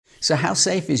So how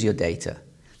safe is your data?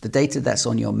 The data that's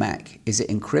on your Mac, is it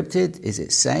encrypted? Is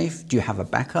it safe? Do you have a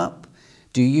backup?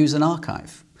 Do you use an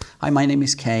archive? Hi, my name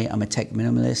is Kay. I'm a tech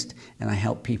minimalist, and I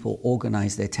help people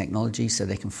organize their technology so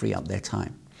they can free up their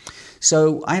time.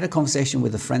 So I had a conversation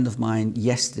with a friend of mine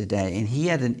yesterday, and he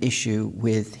had an issue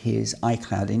with his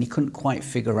iCloud, and he couldn't quite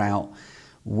figure out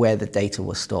where the data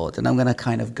was stored. And I'm going to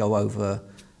kind of go over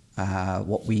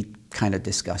what we kind of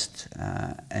discussed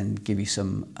and give you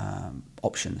some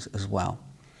options as well.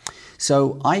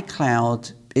 So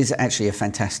iCloud is actually a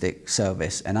fantastic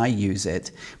service, and I use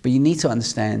it, but you need to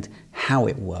understand how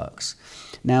it works.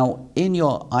 Now, in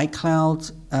your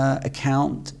iCloud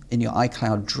account, in your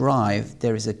iCloud drive,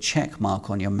 there is a check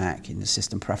mark on your Mac in the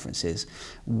system preferences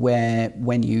where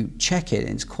when you check it,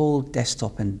 it's called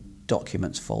desktop and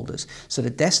documents folders. So the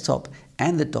desktop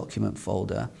and the document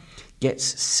folder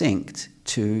gets synced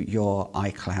to your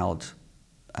iCloud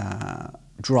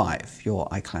drive, your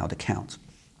iCloud account,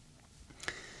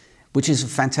 which is a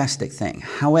fantastic thing.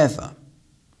 However,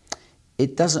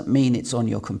 it doesn't mean it's on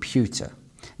your computer.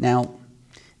 Now,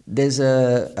 there's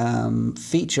a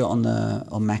feature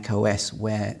on Mac OS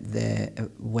where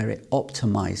it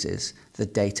optimizes the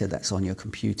data that's on your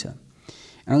computer.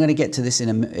 And I'm going to get to this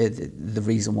the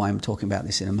reason why I'm talking about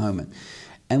this in a moment.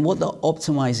 And what the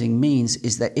optimizing means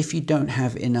is that if you don't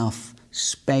have enough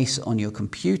space on your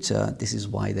computer, this is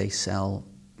why they sell,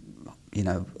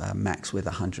 Macs with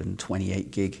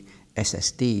 128 gig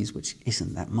SSDs, which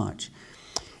isn't that much,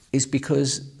 is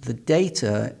because the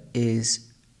data is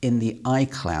in the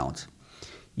iCloud.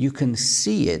 You can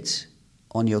see it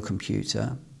on your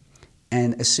computer,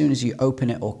 and as soon as you open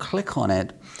it or click on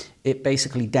it, it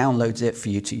basically downloads it for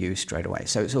you to use straight away.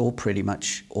 So it's all pretty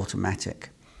much automatic.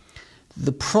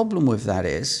 The problem with that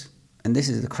is, and this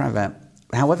is the cravat,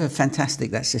 however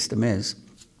fantastic that system is,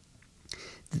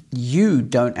 you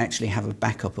don't actually have a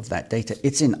backup of that data.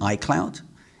 It's in iCloud.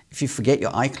 If you forget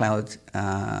your iCloud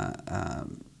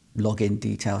login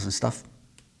details and stuff,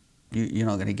 you're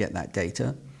not going to get that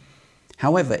data.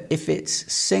 However, if it's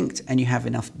synced and you have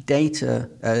enough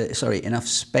enough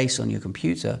space on your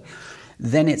computer,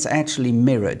 then it's actually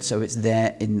mirrored. So it's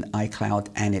there in iCloud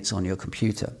and it's on your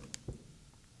computer.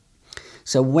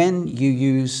 So when you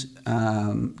use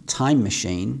Time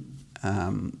Machine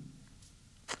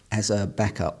as a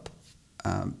backup,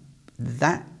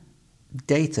 that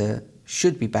data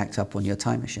should be backed up on your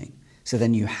Time Machine. So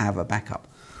then you have a backup.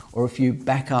 Or if you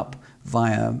back up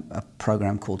via a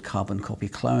program called Carbon Copy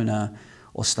Cloner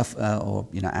or stuff,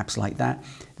 apps like that,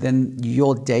 then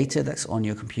your data that's on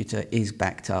your computer is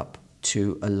backed up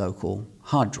to a local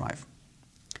hard drive.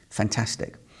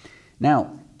 Fantastic.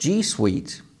 Now, G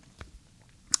Suite,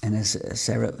 and there's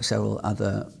several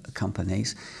other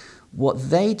companies, what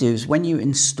they do is when you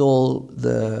install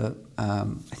the,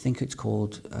 I think it's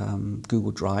called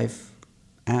Google Drive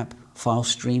app,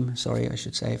 FileStream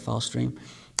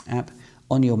app,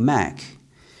 on your Mac,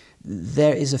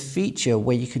 there is a feature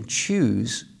where you can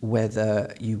choose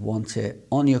whether you want it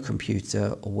on your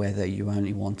computer or whether you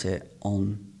only want it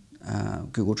on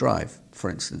Google Drive, for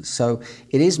instance. So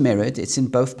it is mirrored, it's in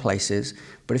both places,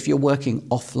 but if you're working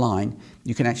offline,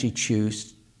 you can actually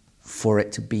choose for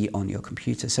it to be on your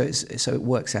computer. So it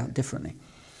works out differently.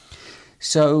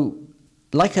 So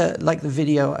like the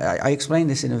video, I explained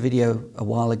this in a video a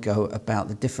while ago about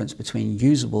the difference between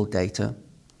usable data,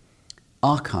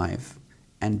 archive,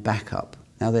 and backup.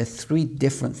 Now there are three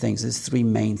different things. There's three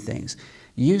main things.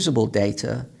 Usable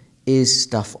data is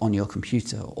stuff on your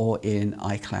computer or in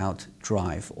iCloud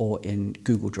Drive or in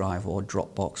Google Drive or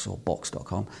Dropbox or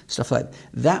Box.com, stuff like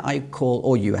that I call,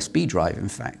 or USB drive in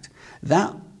fact.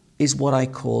 That is what I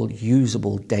call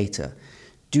usable data.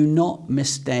 Do not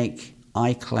mistake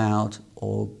iCloud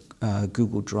or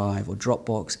Google Drive or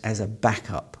Dropbox as a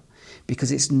backup,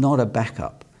 because it's not a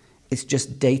backup. It's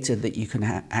just data that you can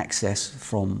access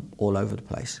from all over the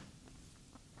place.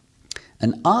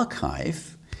 An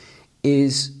archive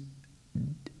is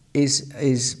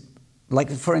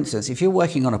like, for instance, if you're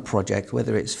working on a project,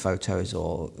 whether it's photos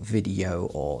or video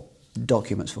or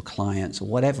documents for clients or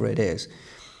whatever it is,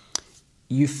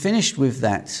 you finished with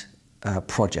that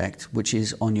project, which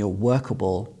is on your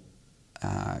workable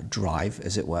drive,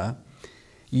 as it were,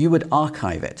 you would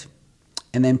archive it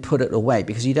and then put it away,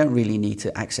 because you don't really need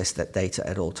to access that data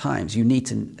at all times. You need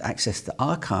to access the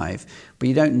archive, but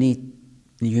you don't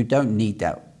need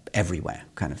that everywhere,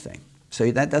 kind of thing. So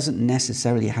that doesn't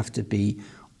necessarily have to be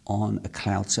on a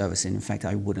cloud service. And in fact,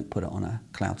 I wouldn't put it on a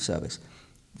cloud service.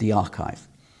 The archive.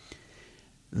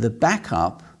 The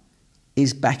backup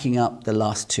is backing up the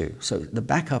last two. So the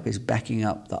backup is backing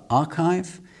up the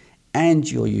archive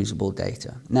and your usable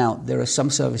data. Now, there are some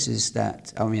services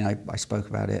that, I spoke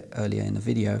about it earlier in the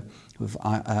video with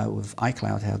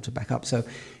iCloud, how to back up. So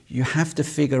you have to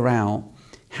figure out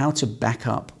how to back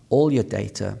up all your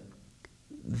data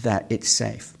that it's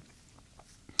safe.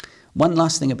 One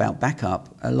last thing about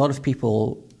backup, a lot of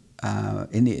people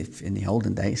in the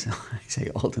olden days, I say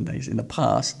olden days, in the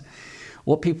past,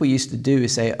 what people used to do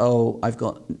is say,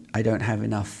 I don't have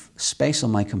enough space on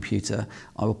my computer,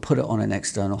 I will put it on an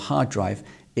external hard drive,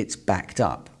 it's backed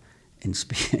up, in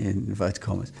inverted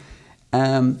commas.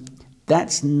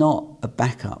 That's not a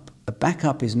backup. A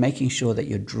backup is making sure that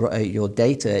your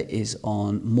data is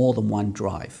on more than one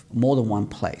drive, more than one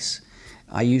place.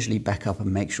 I usually back up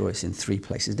and make sure it's in 3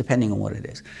 places, depending on what it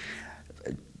is.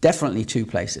 Definitely 2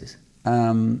 places.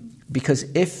 Because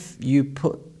if you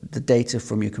put the data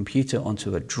from your computer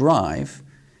onto a drive,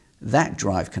 that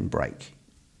drive can break.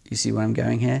 You see where I'm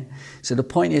going here? So the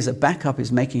point is, a backup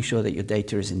is making sure that your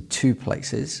data is in 2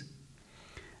 places.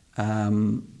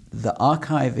 The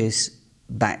archive is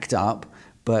backed up,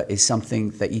 but is something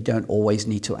that you don't always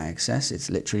need to access. It's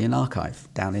literally an archive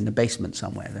down in the basement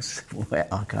somewhere. That's where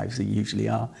archives usually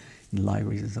are, in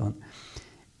libraries and so on.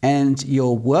 And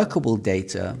your workable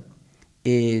data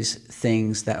is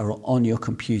things that are on your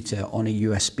computer, on a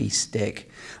USB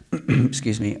stick, on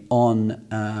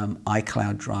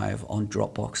iCloud Drive, on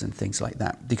Dropbox and things like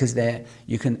that, because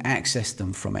you can access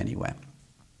them from anywhere.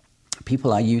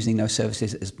 People are using those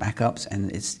services as backups,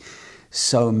 and it's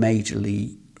so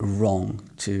majorly wrong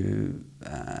to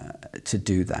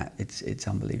do that. It's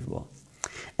unbelievable.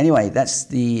 Anyway, that's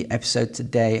the episode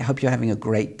today. I hope you're having a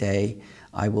great day.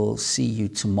 I will see you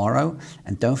tomorrow.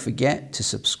 And don't forget to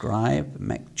subscribe,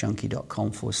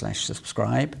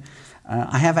 macjunkie.com/subscribe.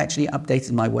 I have actually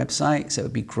updated my website, so it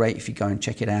would be great if you go and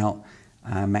check it out,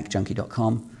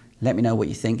 macjunkie.com. Let me know what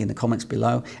you think in the comments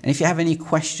below. And if you have any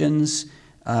questions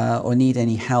or need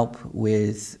any help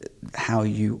with how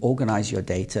you organize your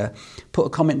data, put a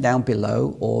comment down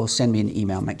below or send me an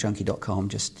email, macjunkie.com.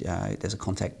 There's a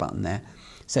contact button there.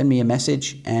 Send me a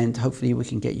message, and hopefully we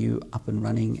can get you up and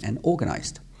running and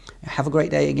organized. Have a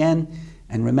great day again,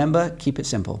 and remember, keep it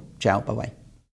simple. Ciao, bye-bye.